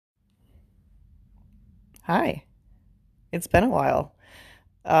Hi, it's been a while.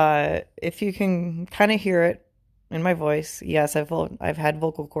 If you can kind of hear it in my voice, yes, I've had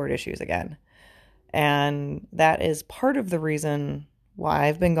vocal cord issues again, and that is part of the reason why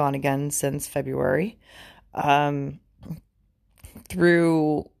I've been gone again since February. Um,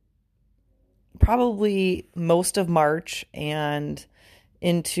 Through probably most of March and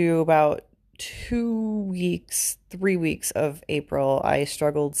into about 2 weeks, 3 weeks of April, I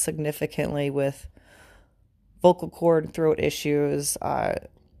struggled significantly with vocal cord throat issues.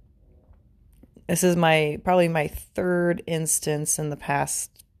 This is probably my third instance in the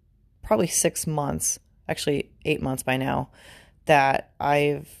past probably 6 months, actually 8 months by now, that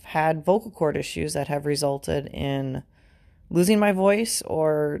I've had vocal cord issues that have resulted in losing my voice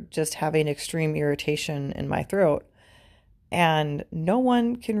or just having extreme irritation in my throat. And no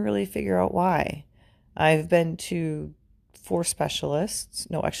one can really figure out why. I've been to four specialists,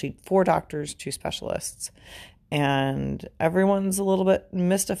 no, actually four doctors, two specialists, and everyone's a little bit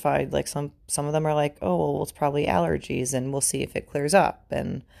mystified. Like some of them are like, oh well, it's probably allergies and we'll see if it clears up,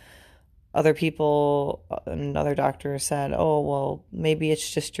 and other people and other doctors said, oh well, maybe it's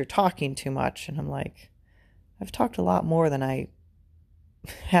just you're talking too much. And I'm like, I've talked a lot more than I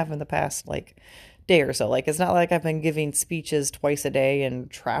have in the past like day or so. Like, it's not like I've been giving speeches twice a day and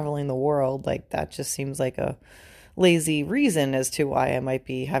traveling the world. Like, that just seems like a lazy reason as to why I might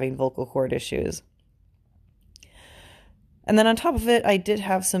be having vocal cord issues. And then on top of it, I did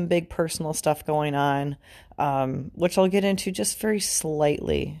have some big personal stuff going on, which I'll get into just very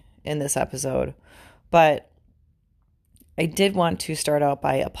slightly in this episode. But I did want to start out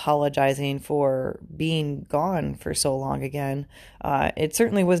by apologizing for being gone for so long again. It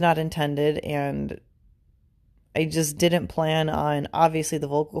certainly was not intended, and I just didn't plan on, obviously, the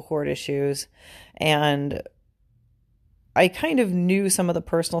vocal cord issues. And I kind of knew some of the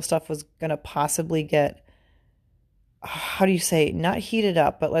personal stuff was going to possibly get, how do you say, not heated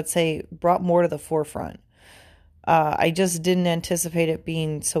up, but let's say brought more to the forefront. I just didn't anticipate it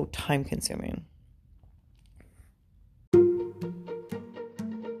being so time consuming.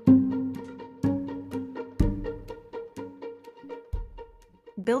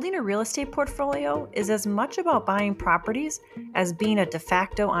 Building a real estate portfolio is as much about buying properties as being a de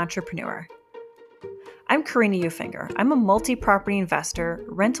facto entrepreneur. I'm Karina Ufinger. I'm a multi-property investor,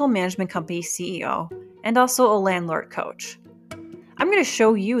 rental management company CEO, and also a landlord coach. I'm going to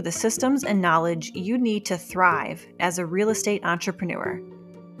show you the systems and knowledge you need to thrive as a real estate entrepreneur.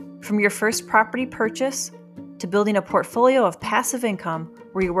 From your first property purchase to building a portfolio of passive income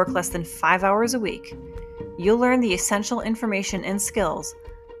where you work less than 5 hours a week, you'll learn the essential information and skills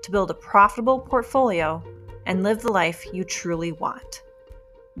to build a profitable portfolio and live the life you truly want.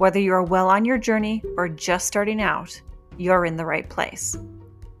 Whether you're well on your journey or just starting out, you're in the right place.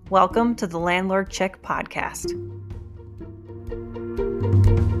 Welcome to the Landlord Chick podcast.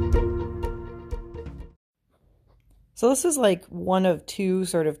 So this is like one of two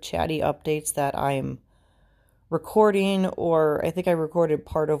sort of chatty updates that I'm recording, or I think I recorded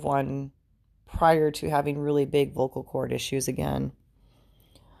part of one prior to having really big vocal cord issues again.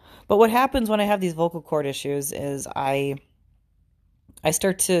 But what happens when I have these vocal cord issues is I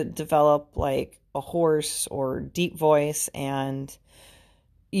start to develop like a hoarse or deep voice, and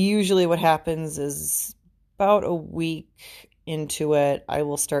usually what happens is about a week into it, I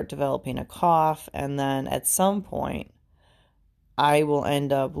will start developing a cough, and then at some point I will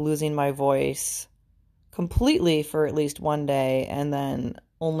end up losing my voice completely for at least one day, and then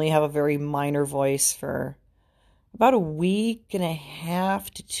only have a very minor voice for about a week and a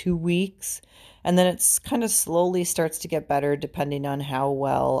half to 2 weeks. And then it's kind of slowly starts to get better depending on how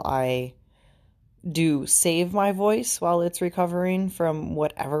well I do save my voice while it's recovering from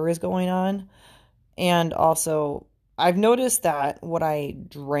whatever is going on. And also, I've noticed that what I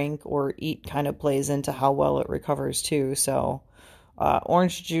drink or eat kind of plays into how well it recovers too. So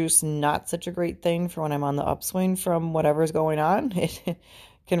orange juice, not such a great thing for when I'm on the upswing from whatever's going on. It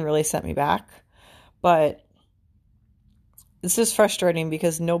can really set me back. But this is frustrating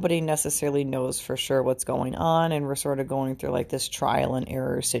because nobody necessarily knows for sure what's going on, and we're sort of going through like this trial and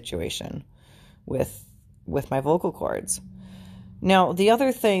error situation with my vocal cords. Now, the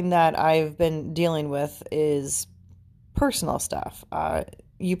other thing that I've been dealing with is personal stuff.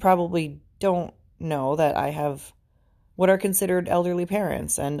 You probably don't know that I have what are considered elderly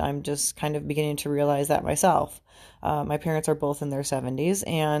parents, and I'm just kind of beginning to realize that myself. My parents are both in their 70s,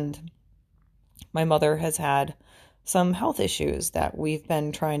 and my mother has had some health issues that we've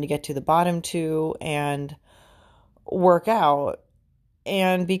been trying to get to the bottom to and work out.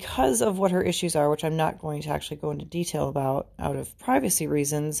 And because of what her issues are, which I'm not going to actually go into detail about out of privacy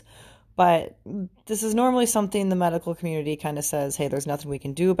reasons, But this is normally something the medical community kind of says, hey, there's nothing we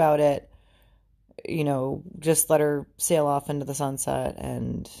can do about it. Just let her sail off into the sunset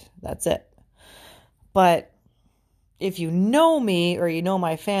and that's it. But if you know me or you know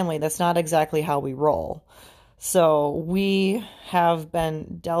my family, that's not exactly how we roll. So we have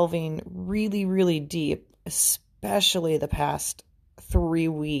been delving really, really deep, especially the past 3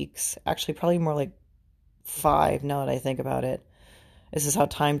 weeks. Actually, probably more like 5 now that I think about it. This is how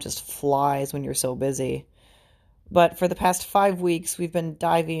time just flies when you're so busy. But for the past 5 weeks, we've been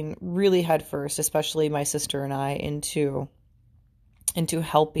diving really headfirst, especially my sister and I, into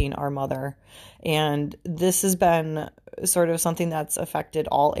helping our mother. And this has been sort of something that's affected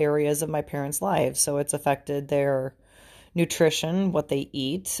all areas of my parents' lives. So it's affected their nutrition, what they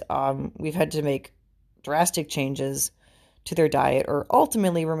eat. We've had to make drastic changes to their diet, or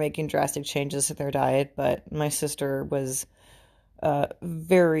ultimately we're making drastic changes to their diet. But my sister was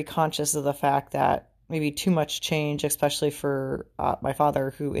very conscious of the fact that maybe too much change, especially for my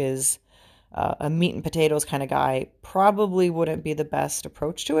father, who is a meat and potatoes kind of guy, probably wouldn't be the best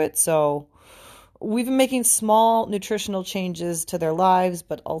approach to it. So we've been making small nutritional changes to their lives,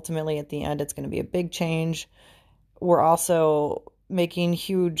 but ultimately at the end, it's going to be a big change. We're also making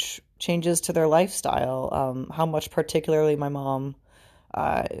huge changes to their lifestyle, how much particularly my mom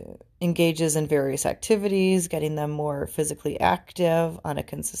uh, engages in various activities, getting them more physically active on a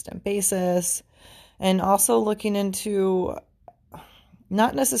consistent basis, and also looking into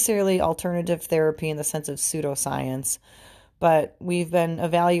not necessarily alternative therapy in the sense of pseudoscience, but we've been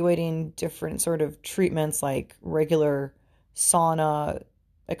evaluating different sort of treatments like regular sauna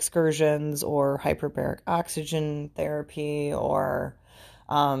excursions or hyperbaric oxygen therapy or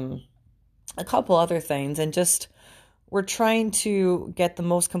um, a couple other things. And just we're trying to get the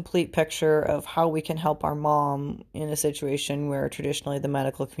most complete picture of how we can help our mom in a situation where traditionally the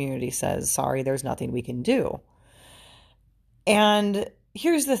medical community says, sorry, there's nothing we can do. And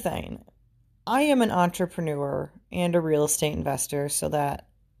here's the thing. I am an entrepreneur and a real estate investor so that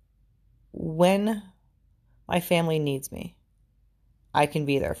when my family needs me, I can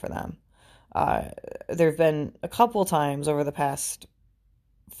be there for them. Uh, there have been a couple times over the past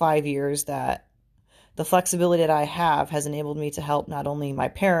 5 years that the flexibility that I have has enabled me to help not only my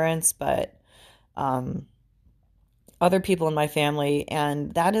parents, but um, other people in my family.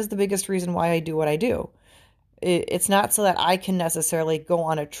 And that is the biggest reason why I do what I do. It's not so that I can necessarily go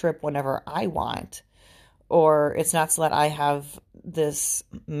on a trip whenever I want, or it's not so that I have this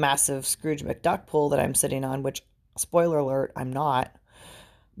massive Scrooge McDuck pool that I'm sitting on, which, spoiler alert, I'm not.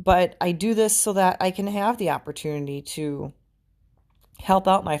 But I do this so that I can have the opportunity to help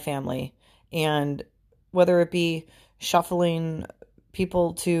out my family. And whether it be shuffling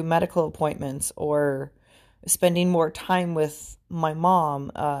people to medical appointments or spending more time with my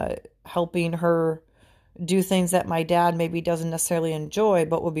mom, helping her do things that my dad maybe doesn't necessarily enjoy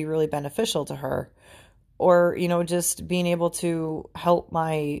but would be really beneficial to her, or just being able to help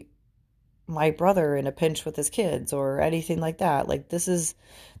my brother in a pinch with his kids or anything like that. Like this is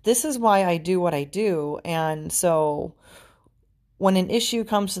why I do what I do. And so when an issue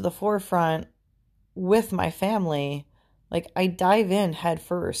comes to the forefront with my family, like I dive in head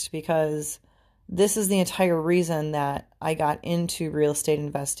first, because this is the entire reason that I got into real estate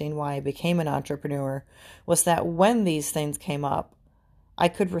investing, why I became an entrepreneur, was that when these things came up, I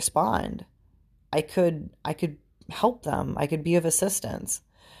could respond. I could help them. I could be of assistance.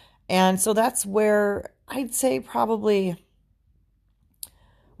 And so that's where I'd say probably,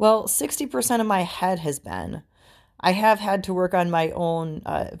 well, 60% of my head has been. I have had to work on my own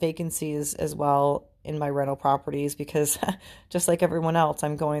vacancies as well in my rental properties because just like everyone else,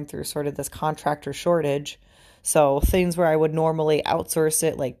 I'm going through sort of this contractor shortage. So things where I would normally outsource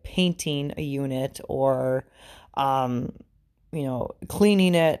it, like painting a unit or, um,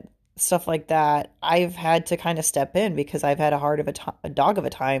 cleaning it, stuff like that, I've had to kind of step in because I've had a dog of a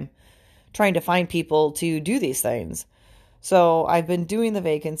time trying to find people to do these things. So I've been doing the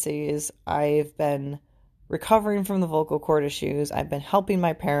vacancies. I've been recovering from the vocal cord issues. I've been helping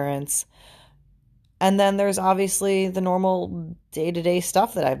my parents. And then there's obviously the normal day-to-day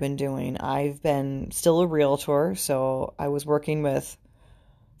stuff that I've been doing. I've been still a realtor, so I was working with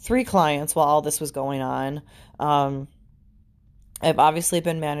 3 clients while all this was going on. I've obviously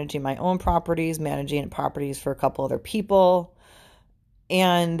been managing my own properties, managing properties for a couple other people.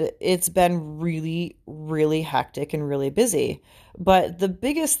 And it's been really, really hectic and really busy. But the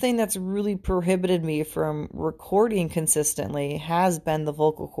biggest thing that's really prohibited me from recording consistently has been the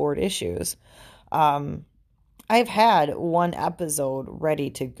vocal cord issues. Um, I've had one episode ready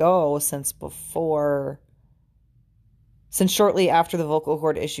to go since before since shortly after the vocal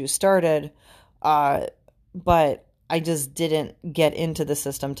cord issue started, uh, but I just didn't get into the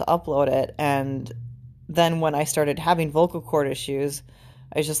system to upload it. And then when I started having vocal cord issues,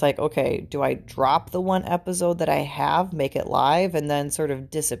 I was just like, okay, do I drop the one episode that I have, make it live, and then sort of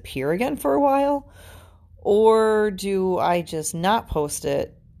disappear again for a while? Or do I just not post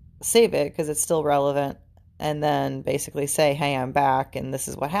it, save it because it's still relevant, and then basically say, hey, I'm back and this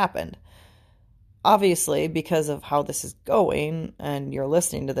is what happened? Obviously, because of how this is going and you're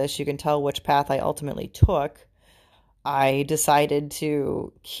listening to this, you can tell which path I ultimately took. I decided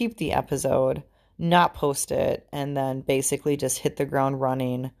to keep the episode, not post it, and then basically just hit the ground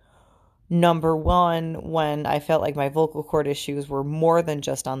running. Number one, when I felt like my vocal cord issues were more than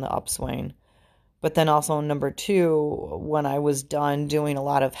just on the upswing. But then also number two, when I was done doing a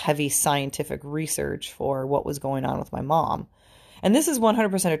lot of heavy scientific research for what was going on with my mom. And this is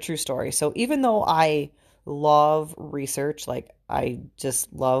 100% a true story. So even though I love research, like I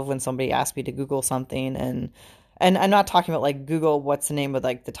just love when somebody asks me to Google something, and I'm not talking about like Google what's the name of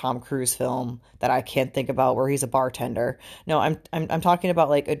like the Tom Cruise film that I can't think about where he's a bartender. No, I'm talking about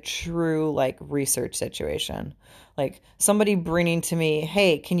like a true like research situation. Like somebody bringing to me,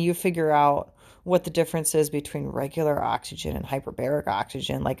 "Hey, can you figure out what the difference is between regular oxygen and hyperbaric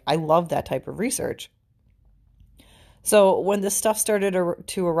oxygen?" Like I love that type of research. So when this stuff started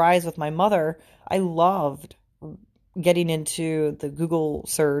to arise with my mother, I loved getting into the Google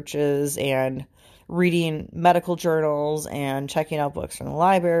searches and reading medical journals and checking out books from the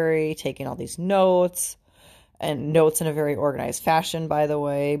library, taking all these notes, and notes in a very organized fashion, by the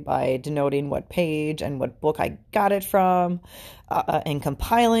way, by denoting what page and what book I got it from, and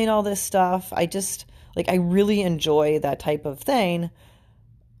compiling all this stuff. I really enjoy that type of thing.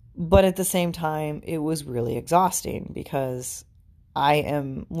 But at the same time, it was really exhausting because I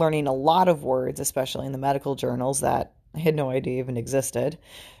am learning a lot of words, especially in the medical journals, that I had no idea even existed.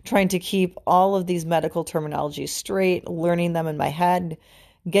 Trying to keep all of these medical terminologies straight, learning them in my head,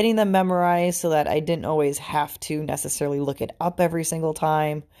 getting them memorized so that I didn't always have to necessarily look it up every single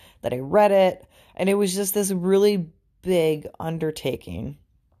time that I read it. And it was just this really big undertaking.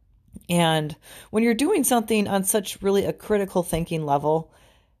 And when you're doing something on such really a critical thinking level,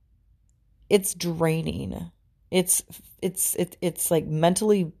 it's draining. It's like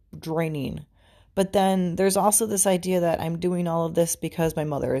mentally draining. But then there's also this idea that I'm doing all of this because my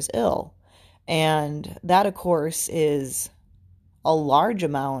mother is ill. And that, of course, is a large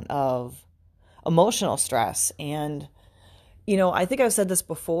amount of emotional stress. And, I think I've said this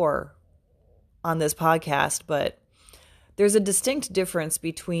before on this podcast, but there's a distinct difference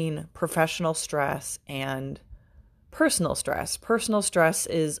between professional stress and personal stress. Personal stress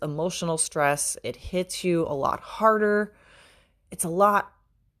is emotional stress. It hits you a lot harder. It's a lot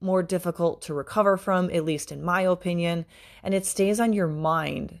more difficult to recover from, at least in my opinion, and it stays on your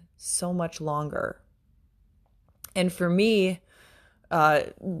mind so much longer. And for me,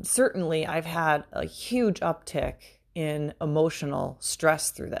 certainly I've had a huge uptick in emotional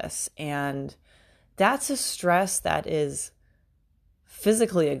stress through this, and that's a stress that is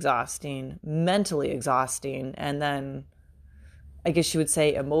physically exhausting, mentally exhausting, and then I guess you would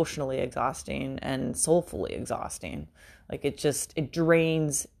say emotionally exhausting and soulfully exhausting. Like it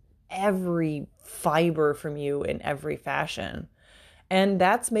drains every fiber from you in every fashion. And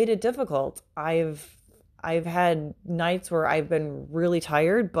that's made it difficult. I've had nights where I've been really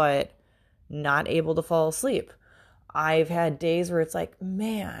tired but not able to fall asleep. I've had days where it's like,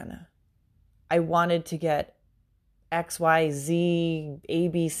 man, I wanted to get X, Y, Z, A,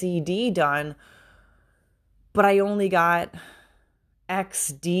 B, C, D done, but I only got X,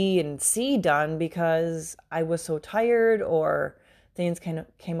 D, and C done because I was so tired, or things kind of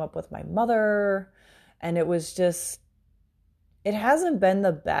came up with my mother, and it hasn't been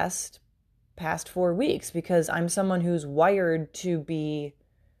the best past 4 weeks because I'm someone who's wired to be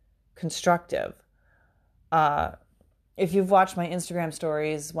constructive. If you've watched my Instagram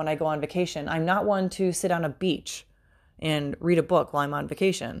stories when I go on vacation, I'm not one to sit on a beach and read a book while I'm on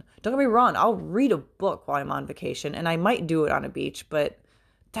vacation. Don't get me wrong, I'll read a book while I'm on vacation, and I might do it on a beach, but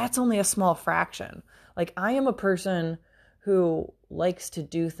that's only a small fraction. Like, I am a person who likes to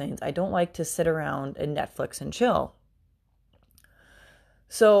do things. I don't like to sit around and Netflix and chill.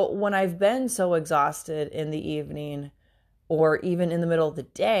 So when I've been so exhausted in the evening or even in the middle of the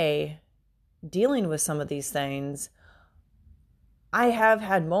day dealing with some of these things, I have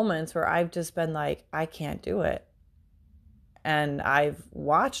had moments where I've just been like, I can't do it. And I've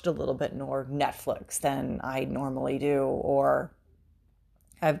watched a little bit more Netflix than I normally do, or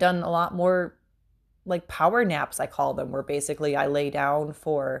I've done a lot more like power naps, I call them, where basically I lay down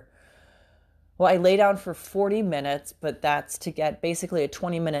for, Well, I lay down for 40 minutes, but that's to get basically a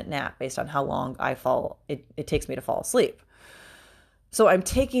 20-minute nap based on how long it takes me to fall asleep. So I'm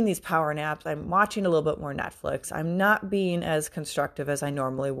taking these power naps. I'm watching a little bit more Netflix. I'm not being as constructive as I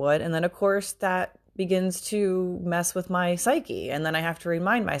normally would. And then, of course, that begins to mess with my psyche. And then I have to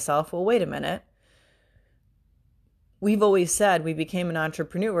remind myself, well, wait a minute. We've always said we became an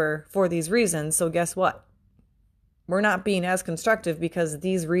entrepreneur for these reasons. So guess what? We're not being as constructive because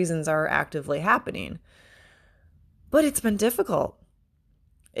these reasons are actively happening. But it's been difficult.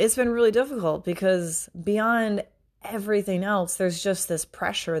 It's been really difficult because beyond everything else, there's just this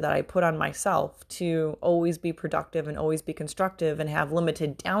pressure that I put on myself to always be productive and always be constructive and have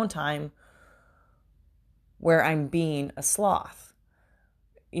limited downtime where I'm being a sloth.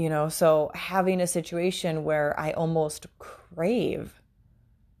 So having a situation where I almost crave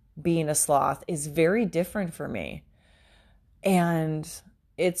being a sloth is very different for me. And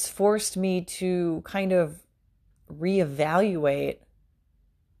it's forced me to kind of reevaluate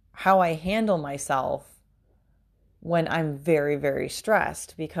how I handle myself when I'm very, very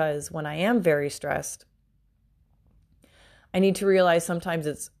stressed. Because when I am very stressed, I need to realize sometimes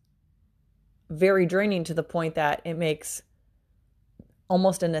it's very draining to the point that it makes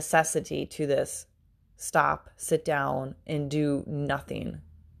almost a necessity to this stop, sit down, and do nothing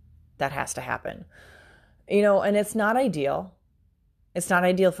that has to happen. And it's not ideal. It's not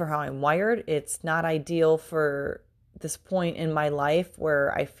ideal for how I'm wired. It's not ideal for this point in my life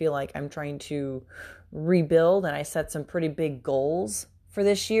where I feel like I'm trying to rebuild, and I set some pretty big goals for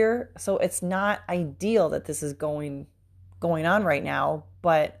this year. So it's not ideal that this is going on right now,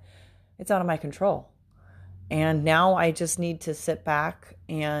 but it's out of my control. And now I just need to sit back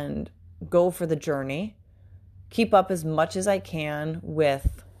and go for the journey, keep up as much as I can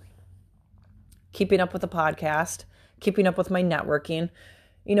with keeping up with the podcast, keeping up with my networking.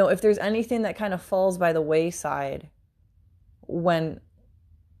 If there's anything that kind of falls by the wayside when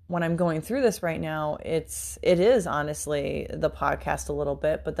I'm going through this right now, it is honestly the podcast a little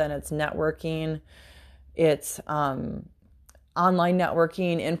bit, but then it's networking, it's online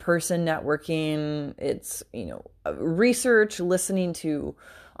networking, in-person networking, it's research, listening to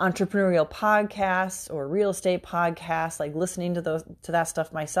entrepreneurial podcasts or real estate podcasts, like listening to that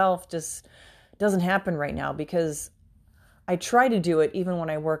stuff myself just doesn't happen right now because I try to do it even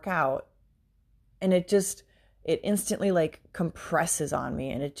when I work out, and it instantly like compresses on me,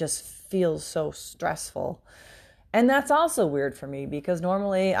 and it just feels so stressful. And that's also weird for me because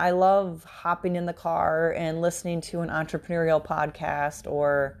normally I love hopping in the car and listening to an entrepreneurial podcast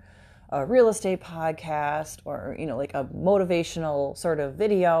or a real estate podcast or, like a motivational sort of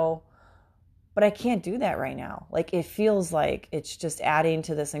video. But I can't do that right now. Like it feels like it's just adding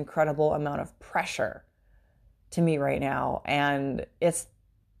to this incredible amount of pressure to me right now. And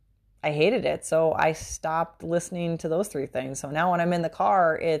I hated it. So I stopped listening to those three things. So now when I'm in the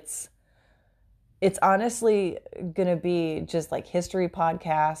car, it's honestly going to be just like history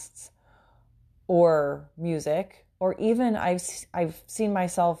podcasts or music, or even I've seen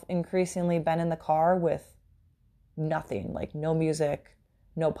myself increasingly been in the car with nothing, like no music,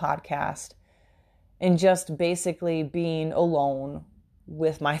 no podcast, and just basically being alone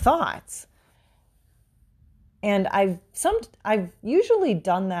with my thoughts. And I've usually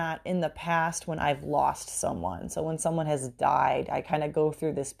done that in the past when I've lost someone. So when someone has died, I kind of go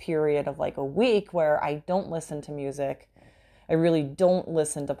through this period of like a week where I don't listen to music. I really don't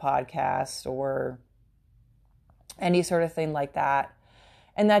listen to podcasts or any sort of thing like that.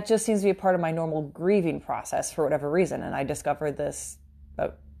 And that just seems to be a part of my normal grieving process for whatever reason. And I discovered this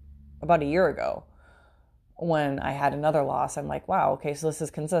about a year ago. When I had another loss, I'm like, wow, okay, so this is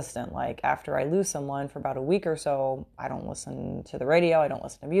consistent. Like after I lose someone for about a week or so, I don't listen to the radio, I don't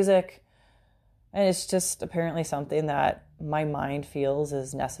listen to music. And it's just apparently something that my mind feels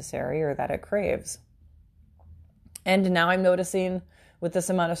is necessary or that it craves. And now I'm noticing with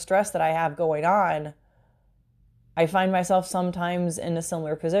this amount of stress that I have going on, I find myself sometimes in a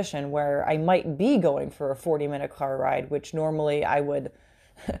similar position where I might be going for a 40-minute car ride, which normally I would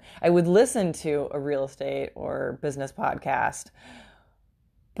listen to a real estate or business podcast,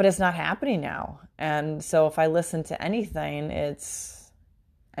 but it's not happening now. And so if I listen to anything, it's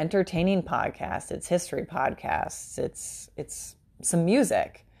entertaining podcasts, it's history podcasts, it's some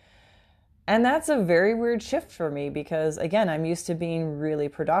music. And that's a very weird shift for me because, again, I'm used to being really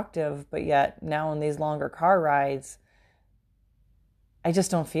productive, but yet now in these longer car rides, I just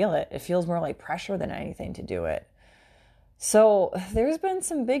don't feel it. It feels more like pressure than anything to do it. So there's been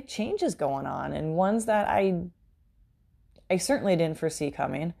some big changes going on, and ones that I certainly didn't foresee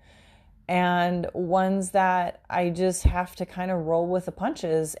coming, and ones that I just have to kind of roll with the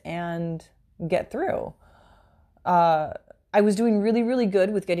punches and get through. I was doing really, really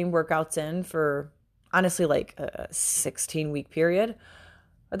good with getting workouts in for honestly like a 16-week period.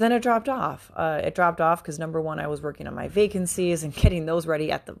 But then it dropped off. It dropped off because number one, I was working on my vacancies and getting those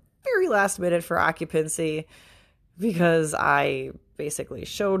ready at the very last minute for occupancy because I basically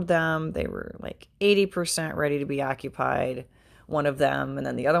showed them they were like 80% ready to be occupied, one of them. And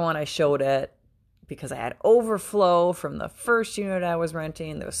then the other one, I showed it because I had overflow from the first unit I was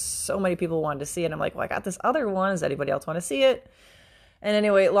renting. There was so many people who wanted to see it. I'm like, well, I got this other one. Does anybody else want to see it? And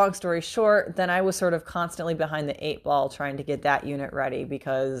anyway, long story short, then I was sort of constantly behind the 8 ball trying to get that unit ready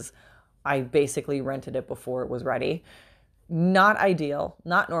because I basically rented it before it was ready. Not ideal,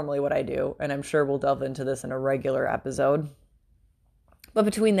 not normally what I do. And I'm sure we'll delve into this in a regular episode. But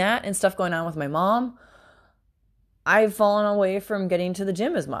between that and stuff going on with my mom, I've fallen away from getting to the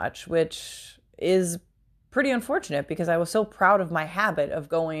gym as much, which is pretty unfortunate because I was so proud of my habit of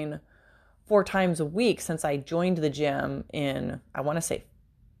going 4 times a week since I joined the gym in, I want to say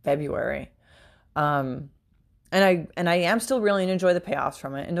February. And I am still really enjoy the payoffs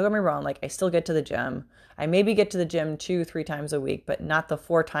from it. And don't get me wrong, like I still get to the gym. I maybe get to the gym 2-3 times a week, but not the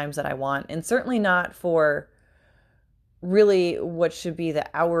 4 times that I want. And certainly not for really what should be the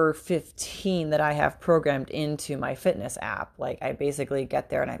hour 15 that I have programmed into my fitness app. Like I basically get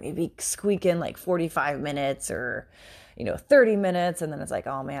there and I maybe squeak in like 45 minutes or 30 minutes. And then it's like,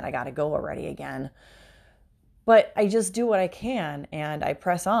 oh man, I got to go already again. But I just do what I can and I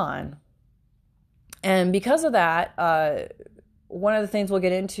press on. And because of that, one of the things we'll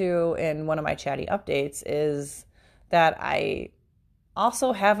get into in one of my chatty updates is that I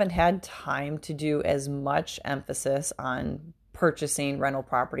also haven't had time to do as much emphasis on purchasing rental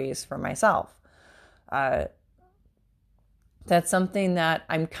properties for myself. That's something that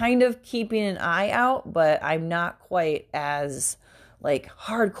I'm kind of keeping an eye out, but I'm not quite as like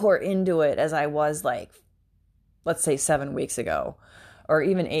hardcore into it as I was like, let's say 7 weeks ago or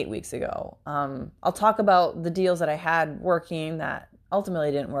even 8 weeks ago. I'll talk about the deals that I had working that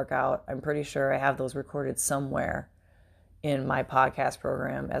ultimately didn't work out. I'm pretty sure I have those recorded somewhere in my podcast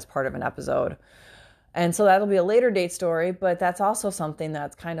program as part of an episode. And so that'll be a later date story, but that's also something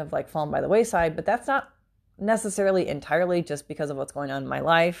that's kind of like fallen by the wayside, but that's not necessarily entirely just because of what's going on in my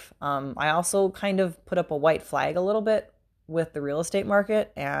life. I also kind of put up a white flag a little bit with the real estate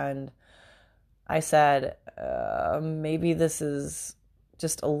market. And I said, maybe this is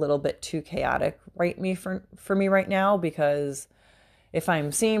just a little bit too chaotic for me right now, because if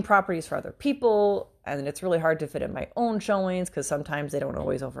I'm seeing properties for other people and it's really hard to fit in my own showings because sometimes they don't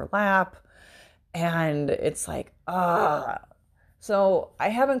always overlap. And it's like, So I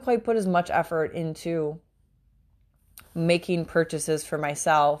haven't quite put as much effort into making purchases for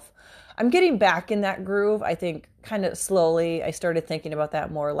myself. I'm getting back in that groove. I think kind of slowly. I started thinking about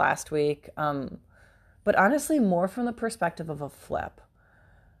that more last week. But honestly, more from the perspective of a flip.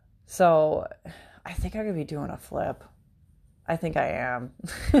 So I think I'm going to be doing a flip. I think I am.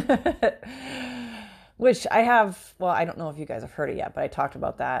 Which I have, well, I don't know if you guys have heard it yet, but I talked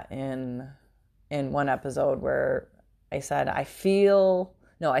about that in one episode where I said I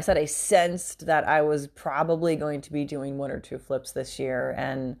sensed that I was probably going to be doing 1 or 2 flips this year.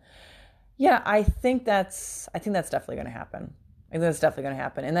 And yeah, I think that's definitely going to happen. I think that's definitely going to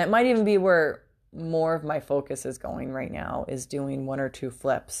happen. And that might even be where more of my focus is going right now, is doing 1 or 2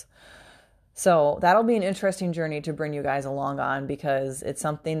 flips. So that'll be an interesting journey to bring you guys along on, because it's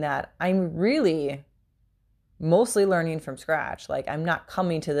something that I'm really mostly learning from scratch. Like I'm not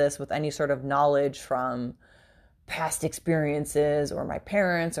coming to this with any sort of knowledge from past experiences or my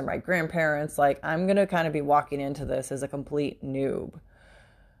parents or my grandparents. Like I'm going to kind of be walking into this as a complete noob.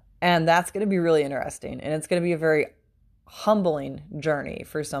 And that's going to be really interesting. And it's going to be a very humbling journey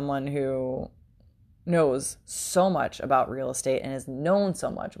for someone who knows so much about real estate and has known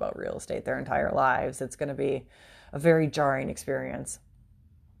so much about real estate their entire lives. It's going to be a very jarring experience.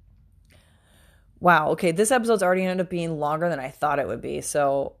 Wow. Okay. This episode's already ended up being longer than I thought it would be.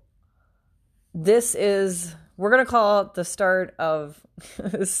 So we're going to call it the start of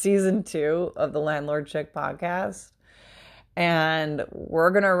season 2 of the Landlord Chick podcast. And we're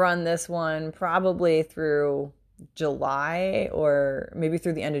going to run this one probably through July, or maybe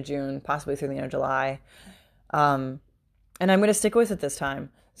through the end of June, possibly through the end of July. And I'm going to stick with it this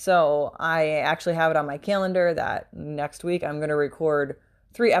time. So I actually have it on my calendar that next week I'm going to record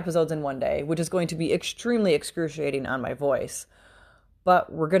 3 episodes in one day, which is going to be extremely excruciating on my voice.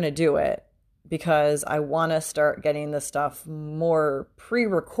 But we're going to do it because I want to start getting the stuff more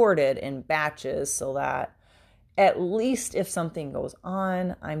pre-recorded in batches so that at least if something goes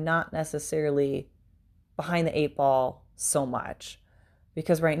on, I'm not necessarily behind the 8 ball so much.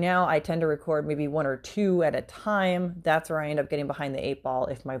 Because right now I tend to record maybe one or two at a time. That's where I end up getting behind the eight ball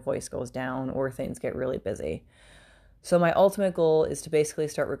if my voice goes down or things get really busy. So my ultimate goal is to basically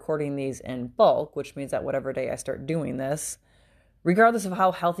start recording these in bulk, which means that whatever day I start doing this, regardless of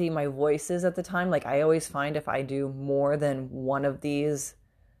how healthy my voice is at the time, like I always find if I do more than one of these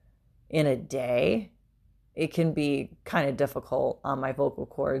in a day, it can be kind of difficult on my vocal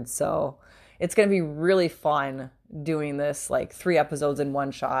cords. So it's going to be really fun doing this, like 3 episodes in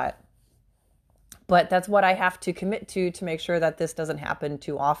one shot. But that's what I have to commit to make sure that this doesn't happen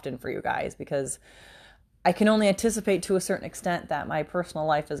too often for you guys, because I can only anticipate to a certain extent that my personal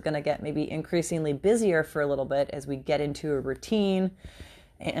life is going to get maybe increasingly busier for a little bit as we get into a routine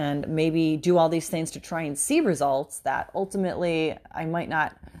and maybe do all these things to try and see results that ultimately I might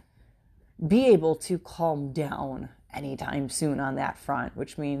not be able to calm down anytime soon on that front,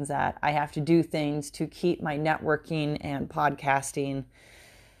 which means that I have to do things to keep my networking and podcasting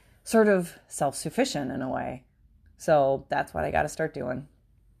sort of self-sufficient in a way. So that's what I got to start doing.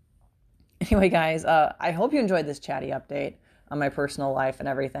 Anyway, guys, I hope you enjoyed this chatty update on my personal life and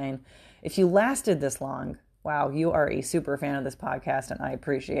everything. If you lasted this long, wow, you are a super fan of this podcast, and I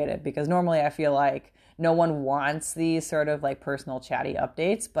appreciate it, because normally I feel like no one wants these sort of like personal chatty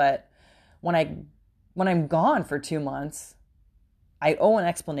updates, but when I'm gone for 2 months, I owe an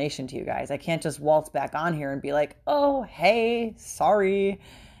explanation to you guys. I can't just waltz back on here and be like, oh, hey, sorry.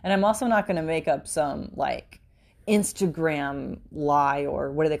 And I'm also not going to make up some like Instagram lie,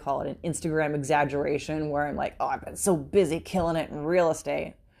 or what do they call it? An Instagram exaggeration where I'm like, oh, I've been so busy killing it in real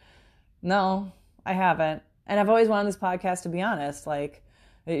estate. No, I haven't. And I've always wanted this podcast to be honest. Like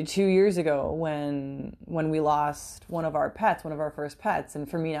 2 years ago when we lost one of our pets, one of our first pets, and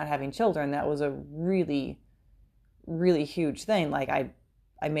for me not having children, that was a really, really huge thing. Like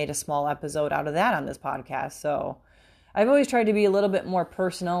I made a small episode out of that on this podcast. So I've always tried to be a little bit more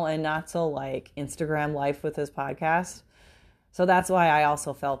personal and not so like Instagram life with this podcast. So that's why I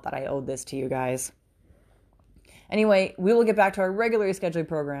also felt that I owed this to you guys. Anyway, we will get back to our regularly scheduled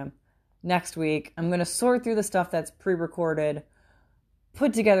program next week. I'm going to sort through the stuff that's pre-recorded,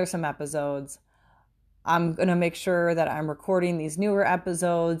 put together some episodes. I'm going to make sure that I'm recording these newer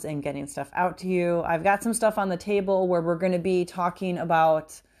episodes and getting stuff out to you. I've got some stuff on the table where we're going to be talking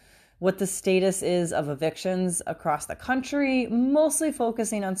about what the status is of evictions across the country, mostly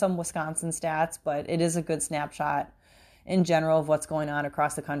focusing on some Wisconsin stats, but it is a good snapshot in general of what's going on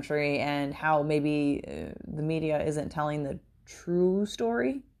across the country and how maybe the media isn't telling the true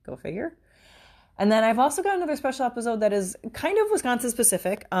story. Go figure. And then I've also got another special episode that is kind of Wisconsin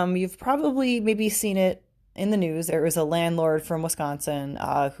specific. You've probably maybe seen it in the news. There is a landlord from Wisconsin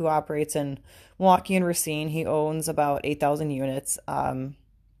who operates in Milwaukee and Racine. He owns about 8,000 units.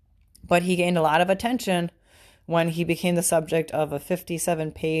 But he gained a lot of attention when he became the subject of a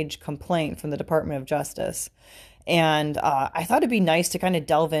 57-page complaint from the Department of Justice. And I thought it'd be nice to kind of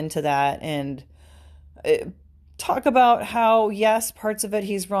delve into that and talk about how, yes, parts of it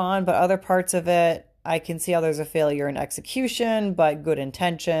he's wrong, but other parts of it, I can see how there's a failure in execution, but good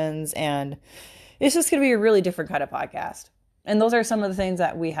intentions. And it's just going to be a really different kind of podcast. And those are some of the things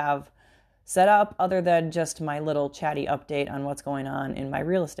that we have set up, other than just my little chatty update on what's going on in my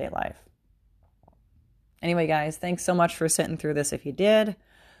real estate life. Anyway, guys, thanks so much for sitting through this if you did.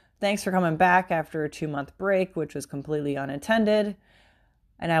 Thanks for coming back after a 2-month break, which was completely unintended.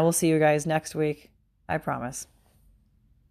 And I will see you guys next week. I promise.